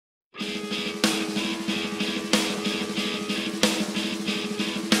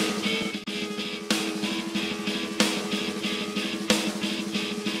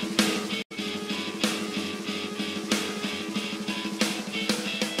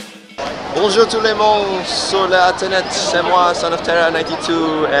Bonjour tout le monde sur la internet, c'est moi, Son of Terra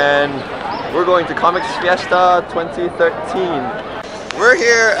 92, and we're going to Comics Fiesta 2013. We're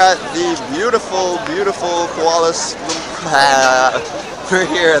here at the beautiful Kuala We're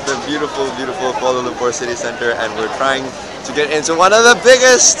here at the beautiful Kuala Lumpur City Centre, and we're trying to get into one of the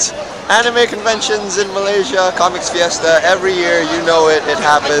biggest anime conventions in Malaysia, Comics Fiesta. Every year, you know it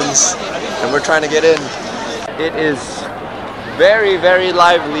happens, and we're trying to get in. It is very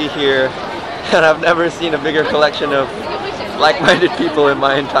lively here, and I've never seen a bigger collection of like-minded people in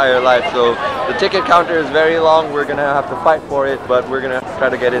my entire life. So the ticket counter is very long. We're gonna have to fight for it, but we're gonna try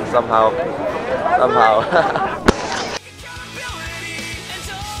to get in somehow.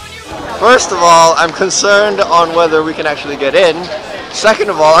 First of all, I'm concerned on whether we can actually get in. Second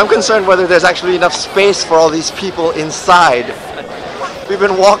of all, I'm concerned whether there's actually enough space for all these people inside. We've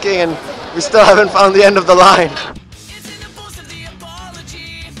been walking and we still haven't found the end of the line.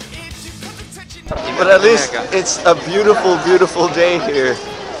 But at least it's a beautiful day here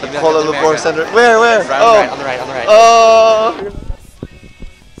at Kuala Lumpur Center. Where? Right, on the right. Oh!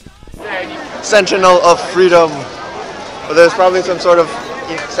 Sentinel of Freedom. Well, there's probably some sort of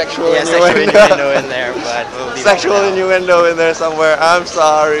sexual innuendo in there, but we'll leave sexual innuendo in there somewhere. I'm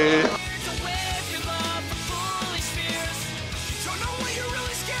sorry.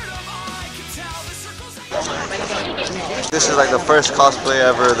 This is like the first cosplay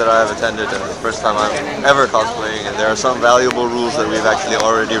ever that I've attended, and the first time I'm ever cosplaying, and there are some valuable rules that we've actually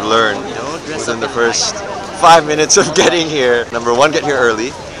already learned within the first 5 minutes of getting here. Number one, get here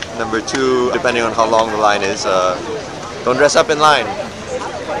early. Number two, depending on how long the line is, don't dress up in line.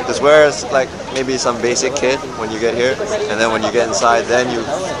 Just wear like maybe some basic kit when you get here, and then when you get inside, then you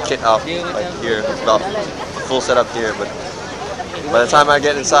kit out like here, well, full setup here. But by the time I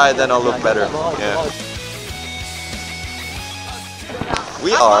get inside, then I'll look better. Yeah.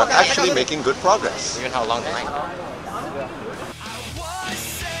 We are actually making good progress. Even how long the line?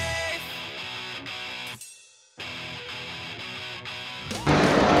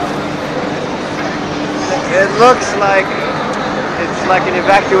 It looks like it's like an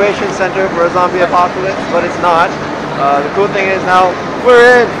evacuation center for a zombie apocalypse, but it's not. The cool thing is now we're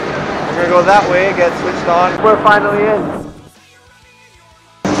in. We're gonna go that way, get switched on. We're finally in.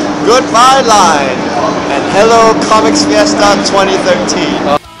 Goodbye line, and hello Comics Fiesta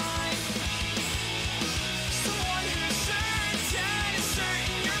 2013.